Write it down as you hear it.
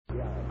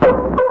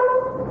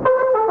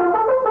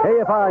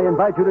KFI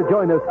invites you to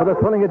join us for the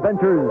thrilling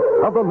adventures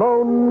of the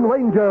Lone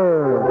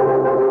Ranger.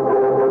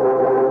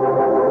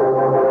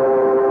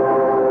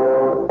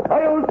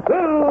 Hi-yo,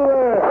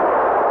 Silver!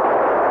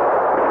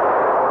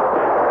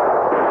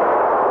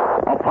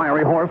 A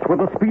fiery horse with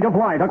the speed of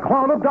light, a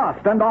cloud of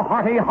dust, and a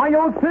hearty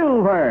Hi-yo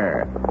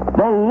Silver,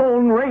 the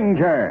Lone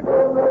Ranger.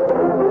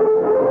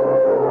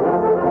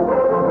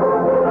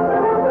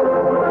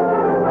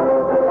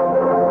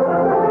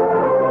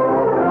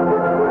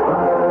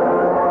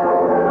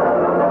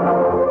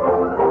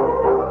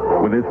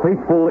 With his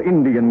faithful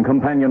Indian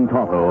companion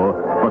Tonto,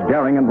 the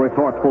daring and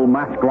resourceful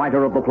masked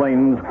rider of the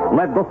plains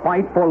led the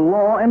fight for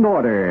law and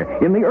order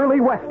in the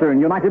early western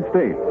United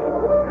States.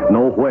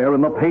 Nowhere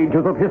in the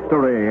pages of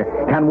history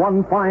can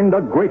one find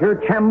a greater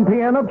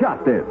champion of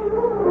justice.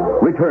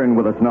 Return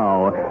with us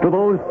now to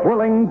those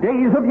thrilling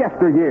days of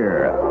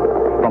yesteryear.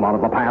 From out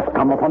of the past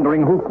come the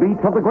thundering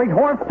hoofbeats of the great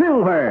horse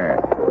Silver.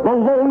 The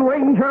Lone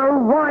Ranger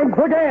rides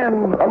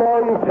again. Come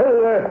on,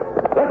 Silver.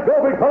 Let's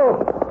go, big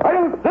fellow.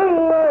 Hi-yo,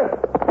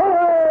 Silver!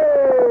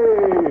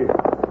 Hooray!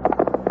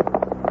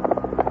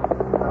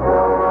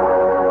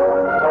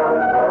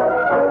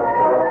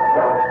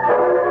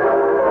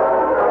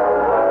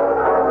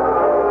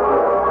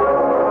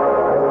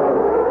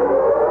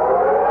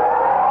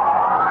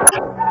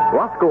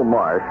 Roscoe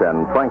Marsh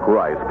and Frank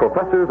Rice,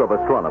 professors of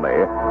astronomy,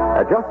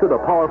 adjusted a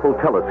powerful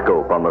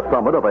telescope on the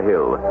summit of a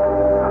hill.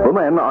 The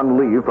men on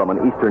leave from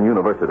an eastern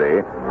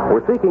university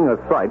were seeking a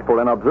site for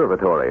an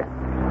observatory.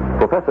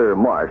 Professor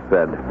Marsh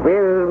said,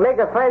 "We'll make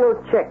a final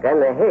check on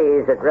the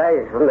haze that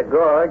rises from the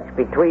gorge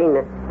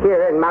between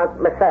here and Mount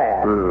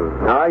Messiah."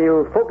 Are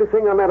you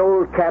focusing on that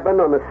old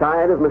cabin on the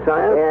side of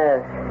Messiah?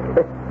 Yes.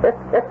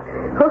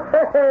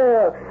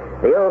 Well,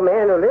 the old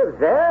man who lives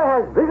there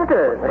has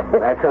visitors.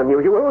 That's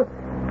unusual.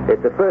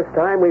 It's the first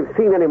time we've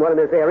seen anyone in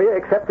this area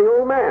except the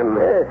old man.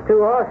 Yes,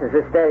 two horses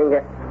are standing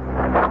there.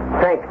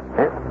 Frank,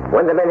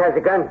 one of the men has a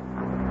gun.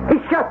 He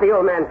shot the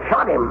old man.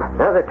 Shot him.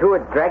 Now the two are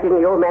dragging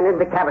the old man into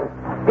the cabin.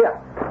 Here,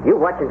 you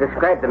watch and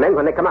describe the men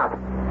when they come out.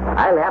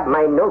 I'll have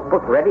my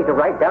notebook ready to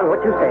write down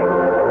what you say.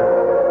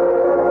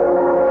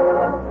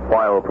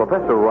 While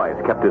Professor Rice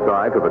kept his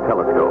eye to the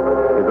telescope,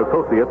 his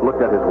associate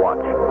looked at his watch,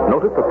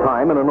 noted the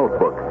time in a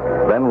notebook,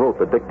 then wrote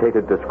the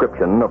dictated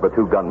description of the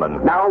two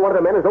gunmen. Now one of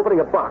the men is opening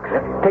a box,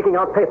 taking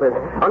out papers,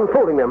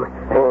 unfolding them.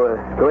 Oh,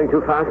 going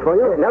too fast for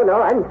you?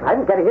 No,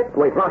 I'm getting it.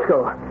 Wait,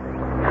 Roscoe.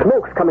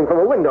 Smoke's coming from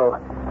a window.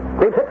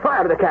 They've set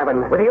fire to the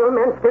cabin. With the old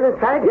man still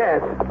inside? Yes.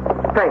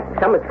 Frank,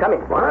 someone's coming.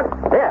 What?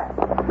 There.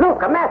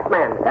 Look, a masked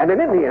man. And an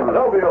Indian.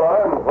 Don't be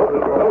alarmed.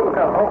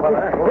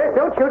 Yes,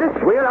 don't shoot us.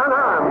 We're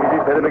unarmed.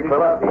 Easy, steady, big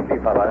fella. Easy,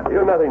 fella.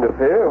 You've nothing to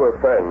fear. We're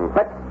friends.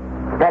 But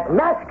that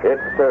mask... It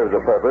serves a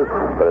purpose,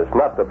 but it's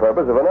not the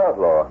purpose of an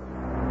outlaw.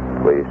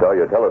 We saw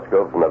your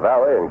telescope from the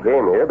valley and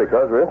came here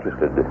because we're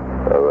interested.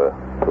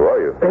 Who are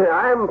you?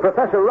 I'm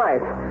Professor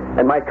Rice,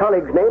 and my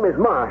colleague's name is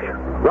Marsh.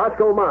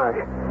 Roscoe Marsh.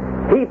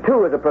 He,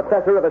 too, is a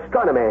professor of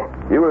astronomy.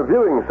 You were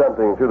viewing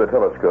something through the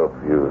telescope.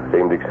 You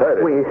seemed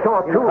excited. We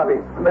saw two...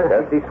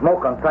 Yes? see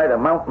smoke on side of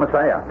Mount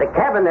Messiah. The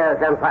cabin there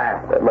is on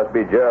fire. That must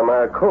be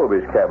Jeremiah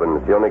Colby's cabin.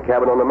 It's the only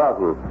cabin on the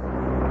mountain.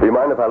 Do you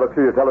mind if I look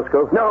through your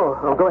telescope? No.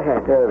 Oh, go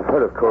ahead. Yeah, I've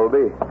heard of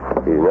Colby.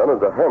 He's known as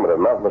the Hermit of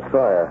Mount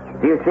Messiah.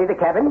 Do you see the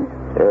cabin?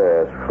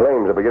 Yes,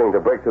 flames are beginning to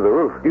break through the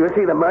roof. Do you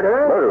see the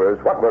murderer? Murderers?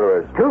 What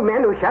murderers? Two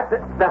men who shot the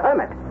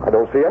hermit. I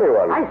don't see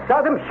anyone. I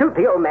saw them shoot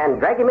the old man,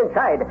 drag him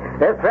inside.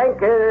 Frank,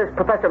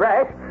 Professor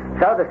Rice,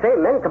 saw the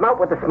same men come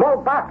out with a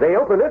small box. They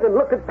opened it and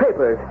looked at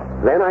papers.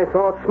 Then I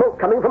saw smoke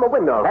coming from a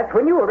window. That's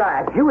when you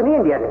arrived, you and the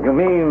Indian. You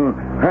mean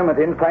Hermit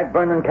inside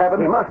burning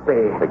cabin? He must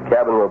be. The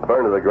cabin will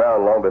burn to the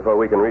ground long before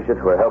we can reach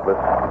it. We're helpless.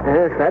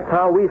 Yes, that's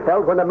how we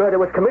felt when the murder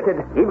was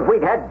committed. Even if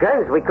we'd had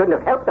guns, we couldn't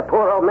have helped the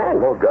poor old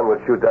man. No gun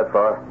would shoot that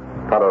far.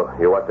 Tonto,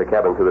 you watch the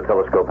cabin through the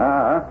telescope.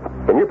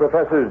 Can you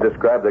professors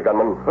describe the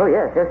gunman? Oh,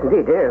 yes,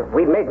 indeed.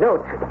 We've made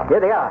notes. Here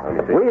they are.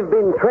 We've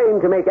been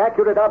trained to make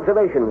accurate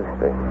observations.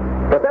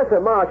 Professor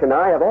Marsh and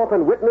I have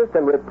often witnessed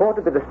and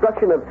reported the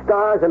destruction of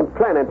stars and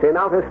planets in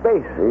outer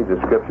space. The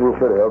description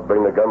should help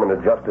bring the gunman to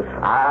justice.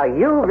 Are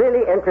you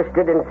really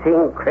interested in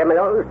seeing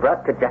criminals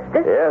brought to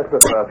justice? Yes,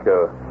 Mr.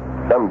 Roscoe.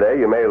 Someday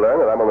you may learn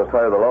that I'm on the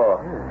side of the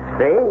law.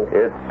 Strange.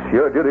 It's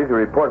your duty to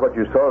report what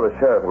you saw of the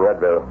sheriff in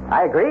Redville.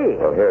 I agree.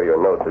 Well, here are your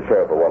notes. The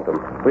sheriff will want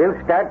them. We'll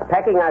start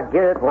packing our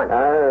gear at once.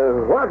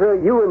 What are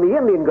you and the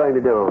Indian going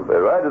to do? We'll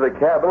ride to the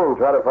cabin and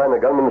try to find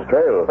the gunman's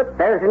trail. But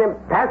there's an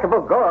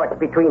impassable gorge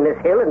between this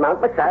hill and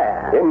Mount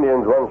Messiah.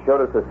 Indians once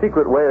showed us a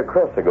secret way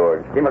across the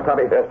gorge.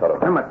 Kimasabi. Yes, Tonto.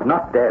 Hermit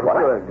not dead. What?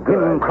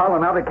 Him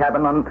crawling out of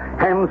cabin on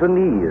hands and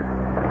knees.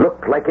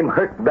 Looked like him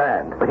hurt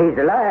bad. But he's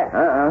alive.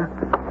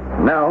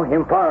 Now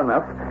him far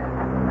enough,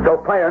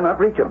 so fire not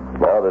reach him.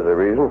 Now there's a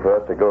reason for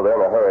us to go there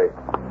in a hurry.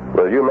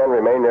 Will you men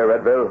remain near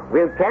Redville?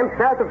 We'll camp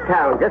south of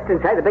town, just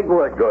inside the big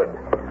woods. Good.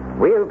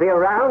 We'll be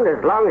around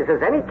as long as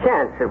there's any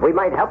chance that we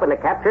might help in the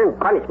capture and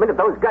punishment of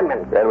those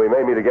gunmen. Then we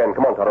may meet again.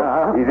 Come on,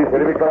 Tonto. Easy,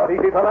 steady, big fella.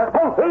 Easy, fella.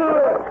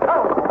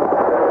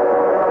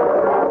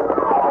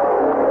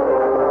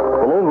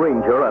 The Lone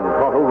Ranger and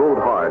Tonto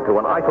rode hard led to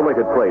an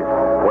isolated place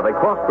where they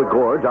crossed the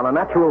gorge on a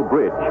natural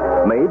bridge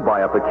made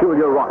by a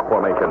peculiar rock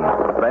formation,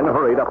 then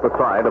hurried up the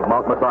side of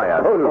Mount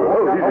Messiah.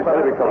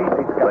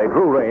 They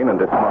drew rein and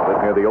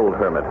dismounted near the old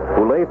hermit,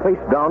 who lay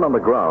face down on the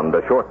ground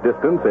a short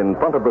distance in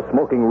front of the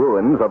smoking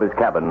ruins of his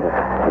cabin.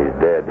 He's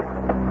dead.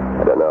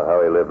 I don't know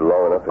how he lived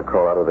long enough to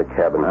crawl out of the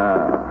cabin.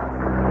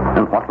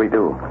 And what we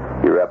do?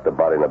 You wrap the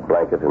body in a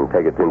blanket and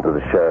take it into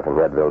the sheriff in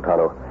Redville,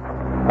 Tonto.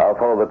 I'll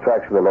follow the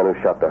tracks of the men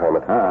who shot the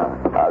hermit.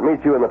 I'll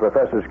meet you in the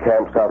professor's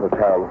camp south of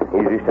town.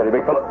 Easy, steady,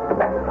 big fellow.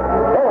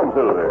 Go on,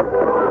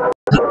 Silver.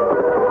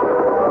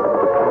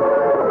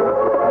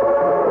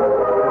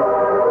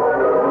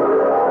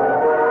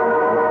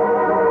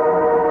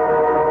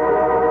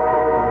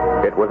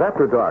 It was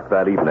after dark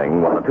that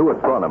evening when the two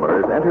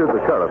astronomers entered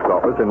the sheriff's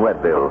office in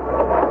Redville.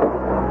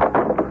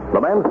 The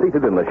man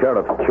seated in the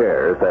sheriff's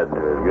chair said,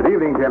 Good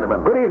evening,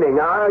 gentlemen. Good evening.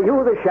 Are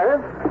you the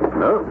sheriff?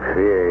 No,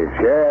 the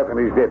sheriff and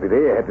his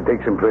deputy had to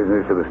take some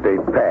prisoners to the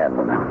state pen.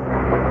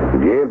 The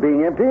jail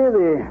being empty,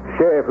 the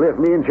sheriff left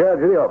me in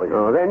charge of the office.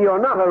 Oh, then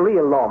you're not a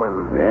real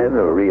lawman. Yeah,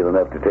 they're real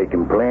enough to take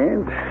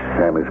complaints.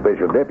 I'm a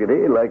special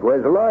deputy,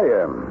 likewise a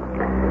lawyer.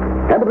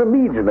 Hamilton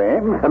Meade's the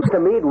name.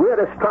 Mr. Meade, we're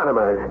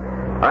astronomers.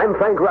 I'm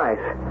Frank Rice,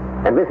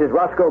 and this is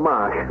Roscoe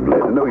Marsh.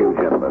 Glad to know you,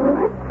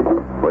 gentlemen.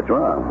 What's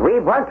wrong? We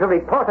want to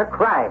report a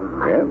crime.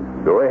 Well,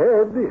 go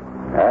ahead.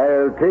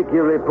 I'll take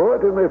your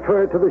report and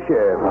refer it to the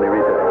sheriff when he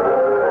returns.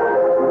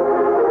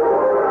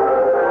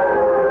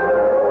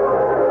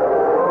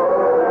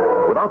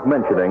 Without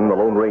mentioning the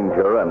Lone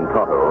Ranger and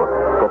Tonto,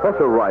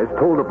 Professor Rice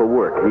told of the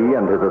work he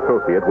and his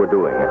associate were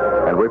doing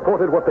and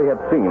reported what they had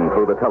seen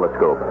through the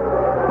telescope.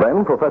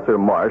 Then Professor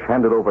Marsh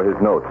handed over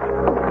his notes.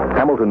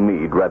 Hamilton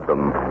Meade read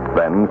them,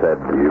 then said,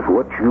 If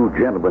what you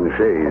gentlemen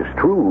say is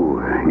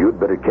true, you'd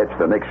better catch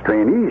the next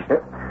train east.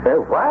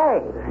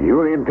 Why?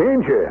 You're in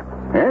danger,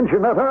 and you're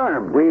not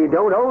armed. We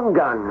don't own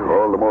guns.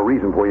 All the more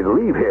reason for you to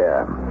leave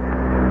here.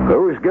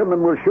 Those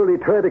gunmen will surely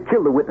try to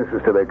kill the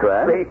witnesses to their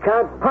crime. They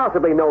can't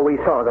possibly know we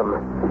saw them.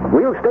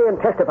 We'll stay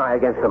and testify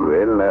against them.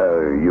 Well,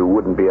 now, you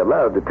wouldn't be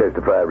allowed to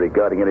testify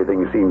regarding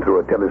anything seen through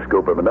a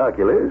telescope or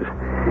binoculars.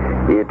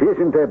 It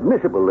isn't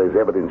admissible as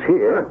evidence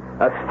here.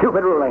 A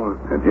stupid ruling.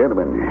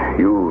 Gentlemen,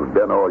 you've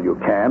done all you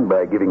can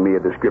by giving me a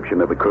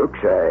description of the crooks.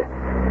 I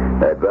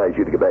advise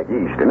you to get back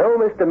east. No,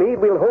 Mr. Meade,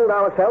 we'll hold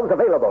ourselves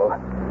available.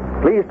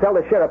 Please tell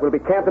the sheriff we'll be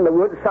camped in the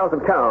woods south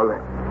of town.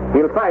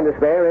 He'll find us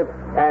there if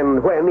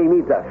and when he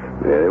needs us.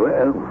 Very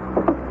well.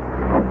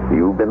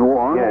 You've been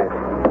warned. Yes.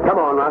 Come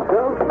on,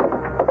 Roscoe.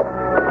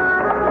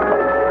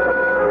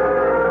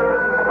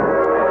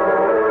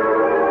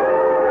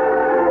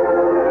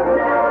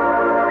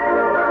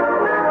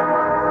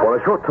 For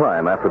a short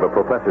time after the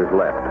professors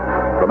left,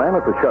 the man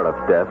at the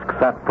sheriff's desk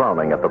sat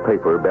frowning at the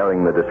paper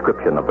bearing the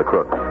description of the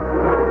crooks.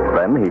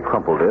 Then he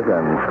crumpled it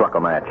and struck a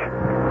match.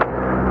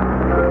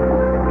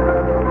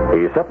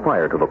 He set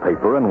fire to the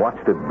paper and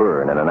watched it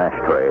burn in an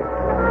ashtray,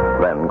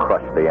 then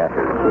crushed the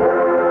ashes.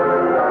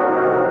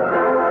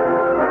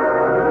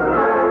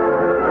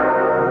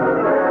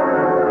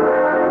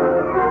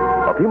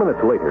 A few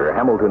minutes later,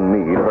 Hamilton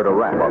Meade heard a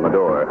rap on the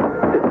door.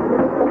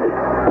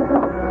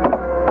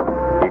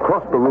 He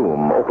crossed the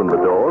room, opened the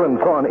door, and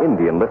saw an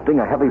Indian lifting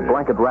a heavy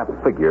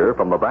blanket-wrapped figure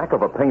from the back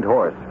of a paint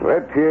horse.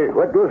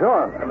 What goes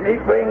on? Me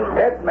bring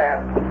dead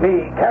man.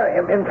 Me carry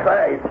him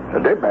inside. A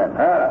dead man?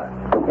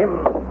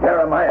 Him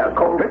Jeremiah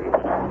Colby.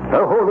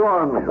 Now, hold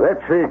on.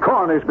 That's the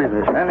coroner's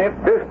business. And if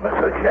business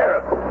the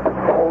sheriff.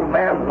 Old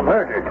man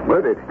murdered.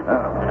 Murdered?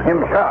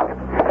 Him shot.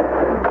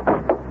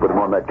 Put him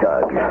on that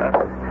card.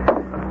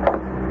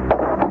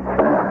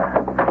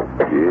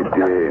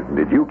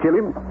 Did you kill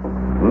him?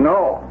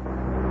 No.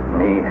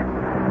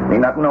 Me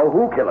not know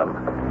who kill him.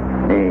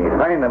 Me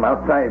find him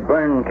outside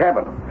burned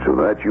cabin. So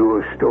that's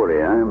your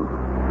story, huh?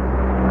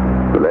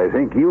 Well, I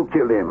think you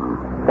killed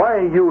him.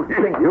 Why you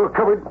think... You're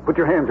covered. Put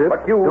your hands up.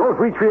 But you... Don't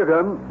reach for your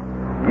gun.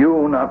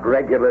 You not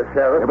regular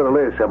sheriff.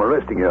 Nevertheless, I'm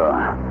arresting you.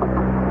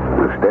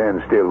 Now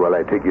stand still while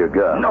I take your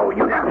gun. No,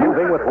 you...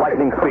 Moving with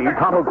lightning speed,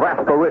 Tonto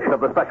grasped the wrist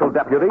of the special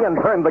deputy and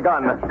turned the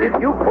gun. If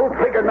you pull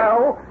trigger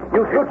now,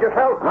 you shoot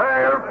yourself.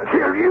 I'll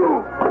kill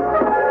you.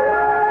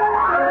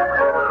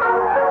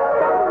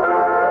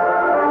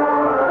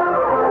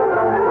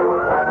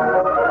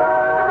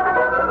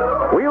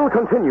 We'll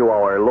continue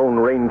our Lone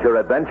Ranger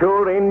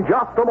adventure in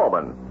just a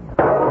moment.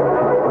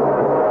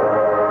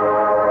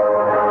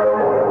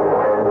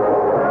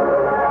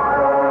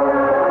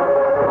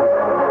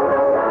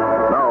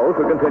 Now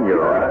to continue.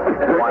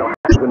 While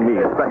Hamilton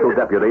Meade, special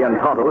deputy, and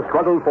Tonto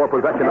struggled for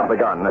possession of the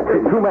gun,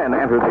 two men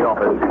entered the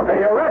office.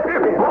 Hey, arrest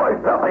him, boy.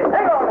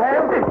 Hang on,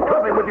 Ham.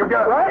 Drop him with your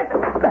gun. Right?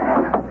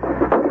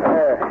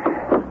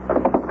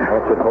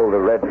 That should hold a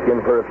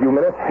redskin for a few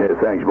minutes. Yeah,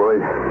 thanks,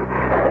 boys.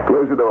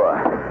 Close the door.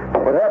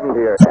 What happened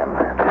here, Sam?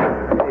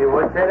 Hey,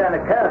 what's that on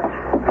the couch?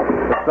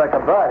 Looks like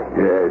a body.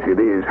 Yes, it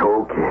is,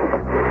 Hoke.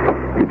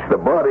 It's the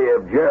body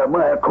of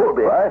Jeremiah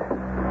Colby. What?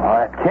 Oh,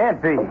 that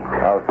can't be.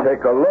 I'll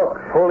take a look.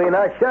 Foley and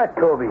I shot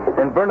Colby,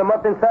 then burned him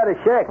up inside a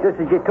shack, just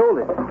as you told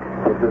us.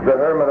 This is the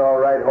hermit, all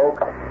right,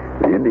 Hoke.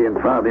 The Indian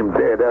found him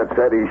dead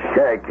outside his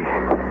shack.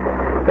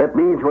 That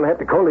means we'll have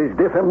to call his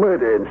death a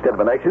murder instead of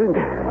an accident.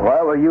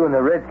 Why were you and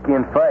the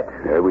Redskin fight?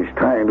 I was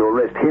trying to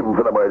arrest him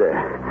for the murder.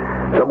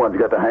 Someone's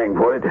got to hang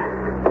for it.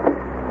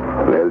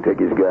 Well, take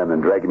his gun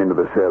and drag him into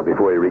the cell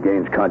before he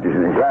regains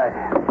consciousness. Right.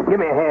 Give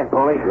me a hand,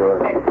 Polly.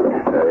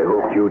 I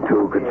hoped you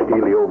two could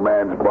steal the old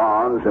man's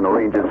bonds and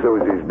arrange it so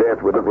his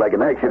death would look like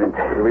an accident.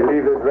 Did we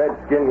leave this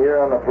Redskin here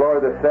on the floor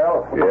of the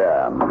cell?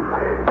 Yeah.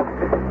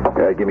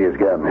 Give me his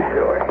gun.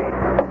 Sure.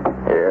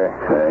 Here.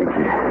 Thanks.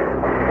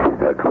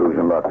 Now close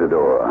and lock the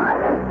door.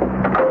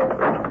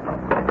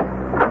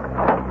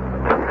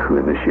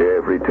 When the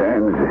sheriff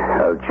returns,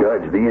 I'll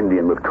charge the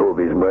Indian with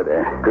Colby's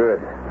murder. Good.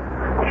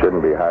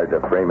 Shouldn't be hard to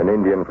frame an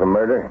Indian for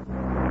murder.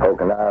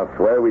 Hoke and I'll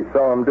swear we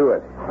saw him do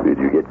it. Did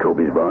you get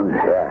Colby's bonds?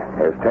 Yeah,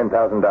 there's $10,000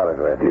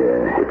 left.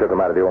 Yeah. We took them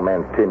out of the old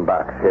man's tin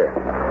box.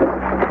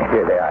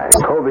 Here they are.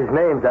 Colby's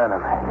name's on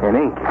them, in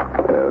ink.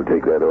 I'll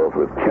take that off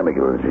with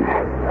chemicals.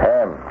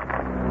 Ham,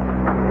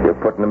 you're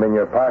putting them in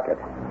your pocket.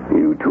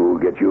 You two will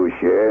get your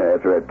share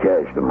after I've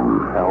cashed them.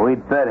 Now,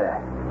 we'd better.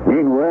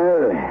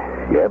 Meanwhile,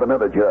 you have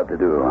another job to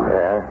do.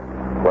 Yeah?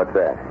 What's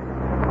that?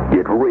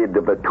 Get rid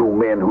of the two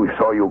men who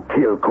saw you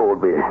kill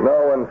Colby.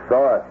 No one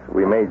saw us.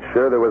 We made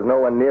sure there was no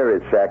one near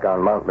his shack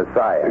on Mount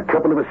Messiah. A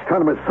couple of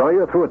astronomers saw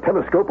you through a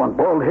telescope on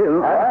Bald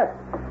Hill. What?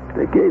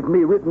 They gave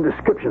me written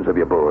descriptions of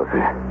you both.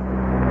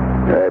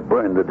 I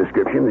burned the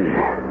descriptions,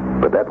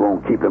 but that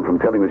won't keep them from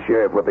telling the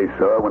sheriff what they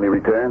saw when he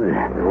returns.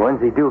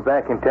 When's he due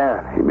back in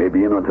town? He may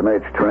be in on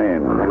tonight's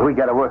train. And we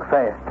gotta work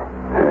fast.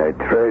 I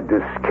tried to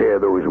scare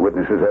those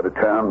witnesses out of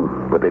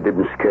town, but they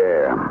didn't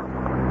scare.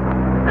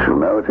 So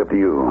now it's up to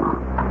you.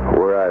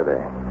 Where are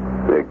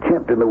they? They're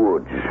camped in the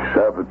woods,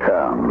 south of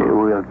town.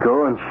 We'll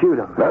go and shoot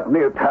them. Not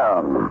near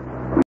town.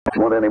 We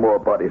don't want any more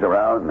bodies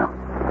around.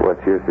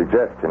 What's your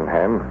suggestion,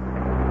 Ham?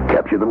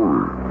 Capture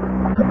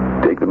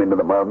them, take them into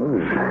the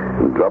mountains,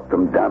 and drop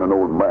them down an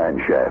old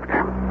mine shaft.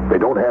 They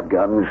don't have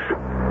guns,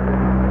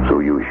 so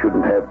you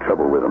shouldn't have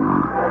trouble with them.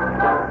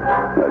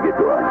 Now get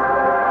going.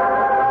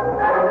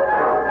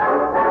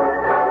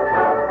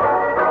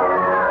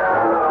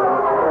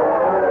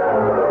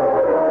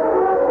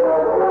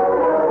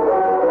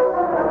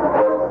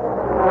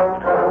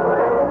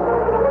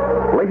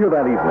 Later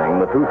that evening,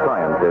 the two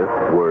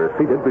scientists were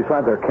seated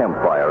beside their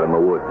campfire in the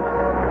woods.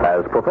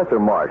 As Professor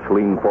Marsh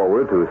leaned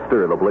forward to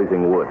stir the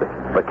blazing wood,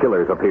 the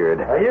killers appeared.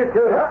 You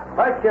two,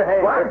 watch your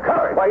hands.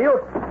 Why,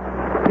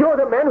 you're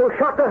the men who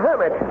shot the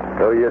hermit.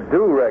 So you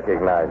do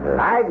recognize us.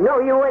 I'd know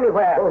you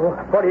anywhere.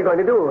 What are you going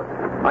to do?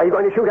 Are you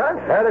going to shoot us?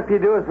 Not if you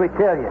do as we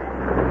tell you.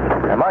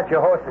 Now, mount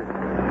your horses.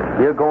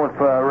 You're going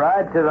for a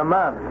ride to the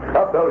mountain.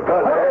 Stop those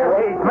guns.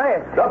 He's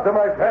masked. Stop them,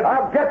 I said.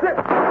 I'll get it.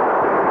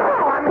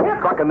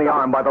 Struck in the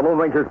arm by the Lone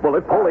Ranger's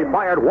bullet, Polly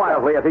fired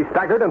wildly as he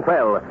staggered and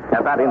fell.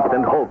 At that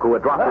instant, Hoke, who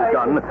had dropped his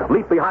gun,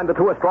 leaped behind the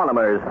two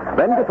astronomers,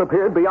 then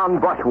disappeared beyond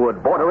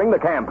brushwood bordering the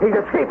camp. He's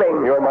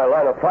escaping. You're in my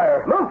line of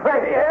fire. Move,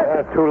 Frankie.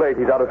 Too late.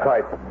 He's out of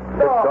sight.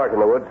 It's dark in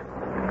the woods.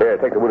 Here,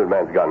 take the wounded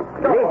man's gun.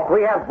 At least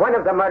we have one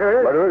of the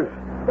murderers. Murderers?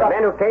 The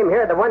men who came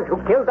here are the ones who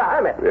killed the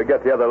hermit. We'll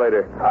get the other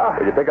later.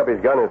 Did you pick up his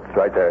gun? It's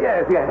right there.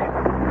 Yes.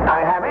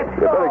 I have it.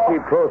 You better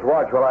keep close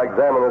watch while I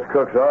examine this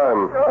cook's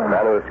arm. The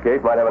man who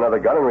escaped might have another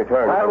gun in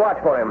return. I'll watch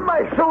for him.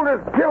 My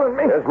shoulder's killing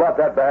me. It's not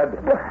that bad.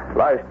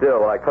 Lie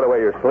still while I cut away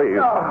your sleeve.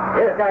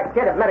 Here's a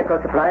kit of medical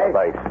supplies.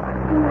 Thanks.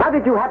 How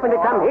did you happen to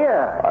come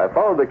here? I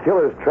followed the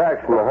killer's tracks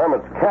from the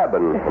hermit's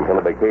cabin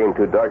until it became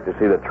too dark to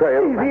see the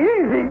trail.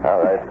 Easy. All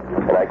right.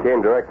 And I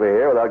came directly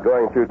here without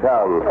going through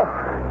town.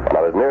 When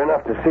I was near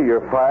enough to see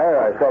your fire,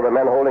 I saw the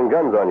men holding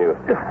guns on you.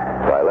 So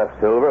I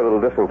left Silver a little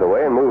distance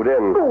away and moved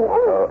in.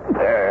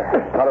 There.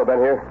 Tonto been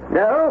here?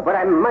 No, but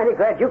I'm mighty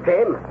glad you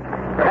came.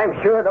 I'm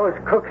sure those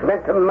crooks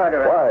meant to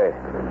murder us. Why?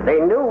 They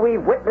knew we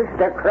witnessed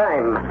their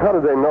crime. How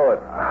did they know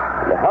it?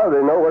 How did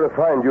they know where to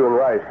find you and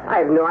Rice? I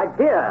have no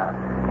idea.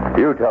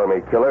 You tell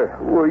me, killer.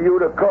 Who are you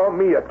to call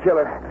me a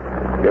killer?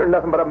 You're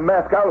nothing but a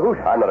masked hoot.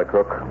 I'm not a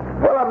crook.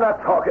 Well, I'm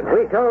not talking.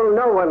 We told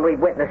no one we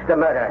witnessed the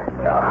murder.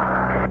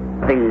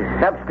 The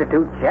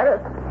substitute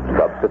sheriff?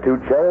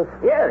 Substitute sheriff?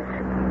 Yes.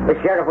 The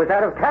sheriff was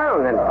out of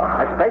town, and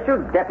a special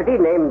deputy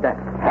named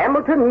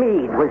Hamilton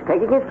Meade was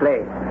taking his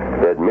place.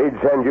 Did Meade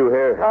send you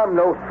here? I'm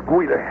no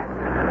squealer.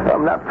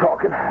 I'm not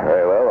talking.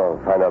 Very well,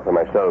 I'll find out for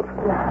myself.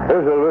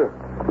 Here, Silver.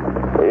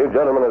 You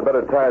gentlemen had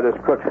better tie this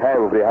crook's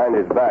hands behind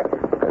his back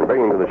and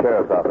bring him to the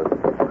sheriff's office.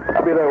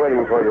 I'll be there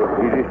waiting for you.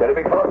 Easy, steady,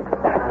 big fellow.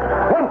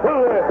 Come,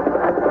 Silver!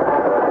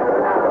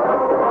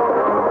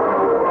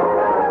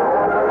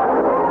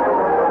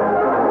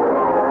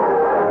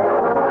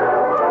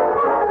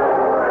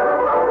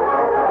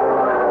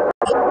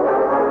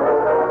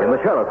 In the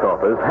sheriff's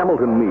office,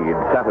 Hamilton Meade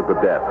sat at the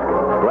desk,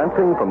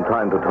 glancing from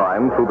time to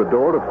time through the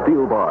door of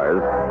steel bars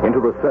into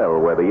the cell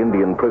where the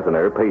Indian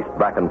prisoner paced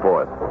back and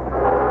forth.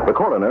 The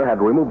coroner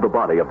had removed the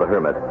body of the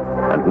hermit,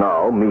 and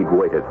now Meade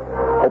waited,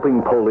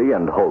 hoping Poley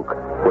and Hoke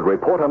would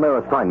report on their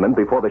assignment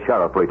before the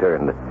sheriff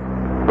returned.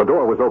 The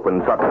door was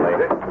opened suddenly.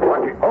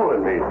 What you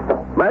holding me?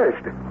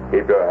 Masked.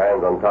 Keep your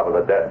hands on top of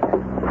the desk.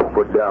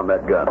 Put down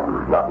that gun.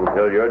 Not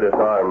until you're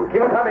disarmed.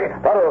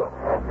 Tonto,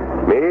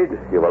 Meade,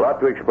 you've a lot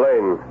to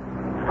explain.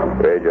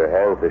 Raise your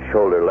hands to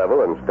shoulder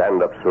level and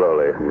stand up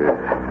slowly.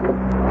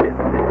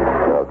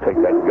 Now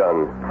take that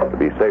gun. To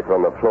be safer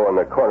on the floor in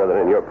the corner than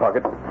in your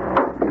pocket.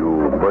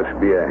 You must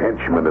be a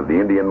henchman of the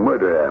Indian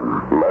murderer.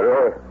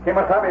 Murderer?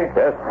 Kimasabi.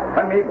 Yes?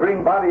 When me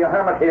bring body of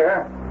Hermit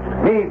here,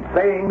 me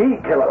say me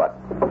kill him.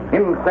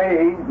 Him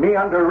say me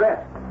under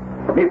arrest.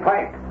 Me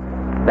fight.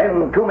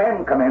 Then 2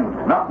 men come in,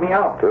 knock me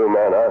out. 2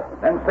 men, huh?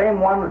 Them same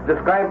ones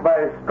described by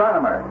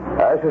astronomer.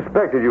 I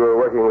suspected you were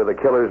working with the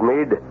killers,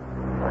 Meade.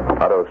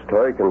 Otto's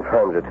story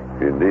confirms it.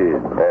 You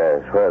did.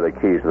 Yes, where are the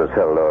keys to the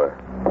cell door?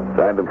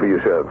 Find them for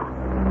yourself.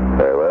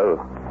 Very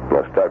well.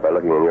 Now start by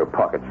looking in your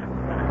pockets.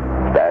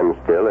 Stand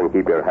still and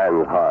keep your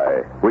hands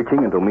high.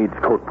 Reaching into Meade's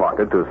coat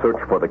pocket to search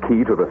for the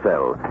key to the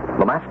cell,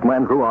 the masked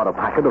man drew out a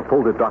packet of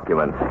folded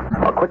documents.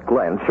 A quick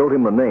glance showed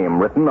him the name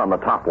written on the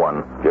top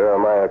one.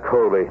 Jeremiah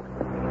Colby.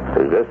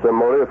 Is this the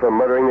motive for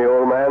murdering the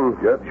old man?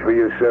 Judge for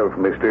yourself,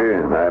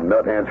 mister. I'm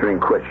not answering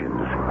questions.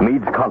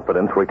 Meade's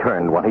confidence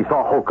returned when he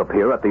saw Hoke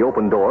appear at the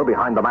open door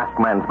behind the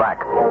masked man's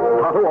back.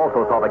 Tonto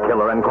also saw the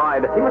killer and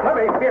cried,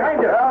 Kimasabi,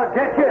 behind you. I'll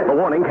get you. The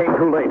warning came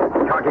too late.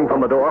 Charging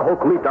from the door,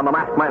 Hoke leaped on the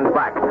masked man's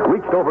back,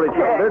 reached over his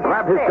shoulder,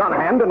 grabbed his gun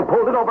hand, and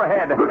pulled it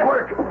overhead. Good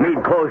work.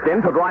 Meade closed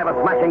in to drive a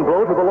smashing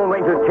blow to the Lone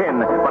Ranger's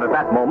chin. But at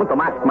that moment, the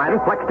masked man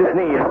flexed his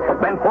knees,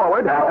 bent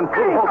forward, and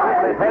threw Hoke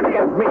over his head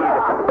against Meade.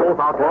 Both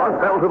outlaws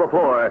fell to the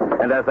floor.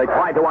 And as they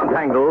tried to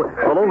untangle,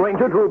 the Lone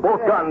Ranger drew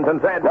both guns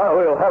and said, Now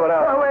we'll have it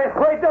out. Oh,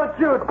 wait, don't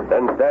shoot.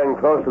 Then stand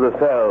close to the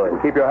cell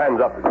and keep your hands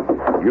up.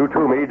 You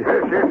too, Meade.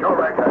 Yes, all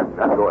right.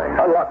 I'm going.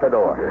 Unlock the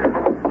door.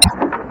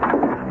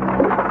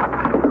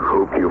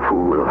 Hope, you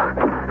fool.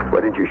 Why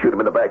didn't you shoot him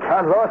in the back?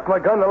 I lost my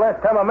gun the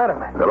last time I met him.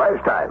 The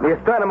last time? The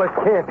astronomer's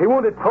camp. He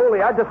wounded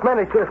Foley. I just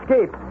managed to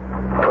escape.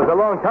 It was a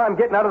long time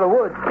getting out of the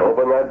woods.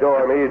 Open that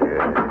door, Meade.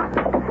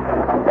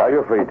 Now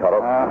you're free,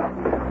 Tonto.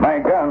 My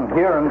gun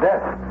here and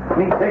death.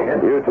 Me take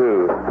it. You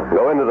two.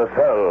 Go into the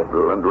cell.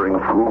 Blundering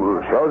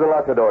fools. Close and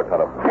lock the door,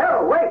 Tonto.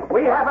 No, wait.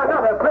 We have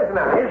another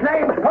prisoner. His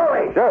name's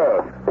Poley.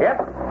 Sheriff.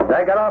 Yep.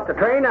 I got off the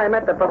train. I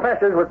met the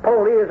professors with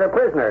Poley as a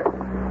prisoner.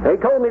 They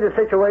told me the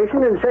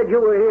situation and said you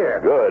were here.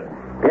 Good.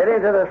 Get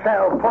into the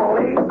cell,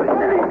 Poley.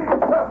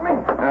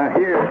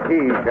 Here's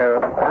key,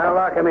 Sheriff. I'll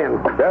lock him in.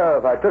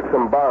 Sheriff, I took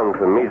some bonds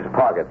from Meade's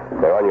pocket.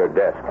 They're on your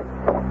desk.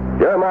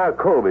 Jeremiah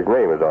Colby's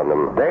name is on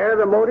them. They're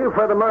the motive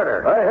for the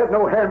murder. I had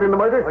no hand in the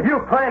murder.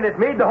 You planned it,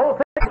 Meade. The whole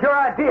thing's your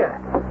idea.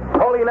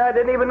 Foley and I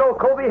didn't even know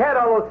Colby had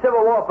all those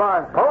Civil War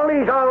bonds.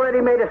 Poley's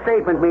already made a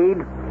statement,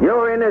 Meade.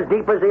 You're in as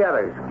deep as the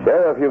others.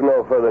 Sheriff, you've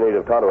no further need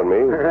of Tonto and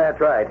me.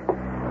 That's right.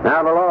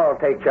 Now the law will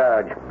take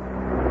charge.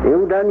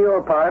 You've done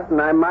your part,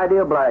 and I'm mighty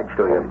obliged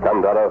to you.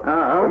 Come, Tonto.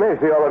 We may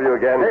see all of you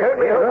again.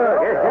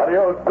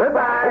 Adios.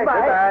 Goodbye.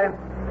 Goodbye.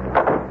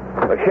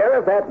 Well,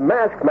 Sheriff, that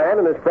masked man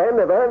and his friend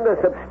have earned a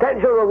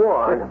substantial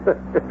reward.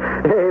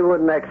 He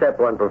wouldn't accept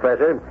one,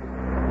 Professor.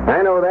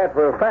 I know that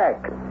for a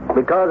fact,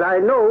 because I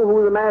know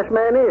who the masked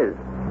man is.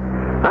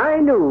 I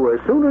knew as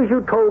soon as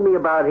you told me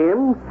about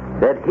him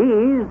that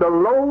he's the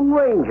Lone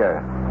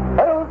Ranger.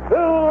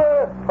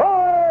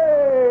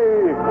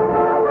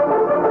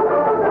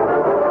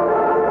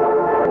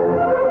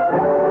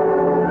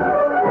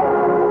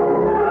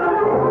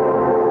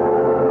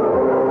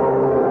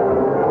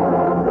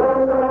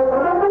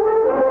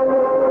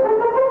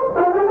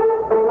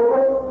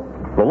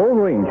 The Lone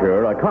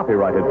Ranger, a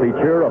copyrighted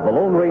feature of the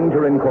Lone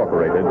Ranger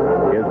Incorporated,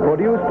 is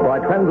produced by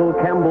Trendle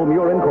Campbell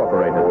Muir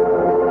Incorporated.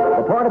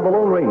 The part of the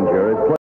Lone Ranger is played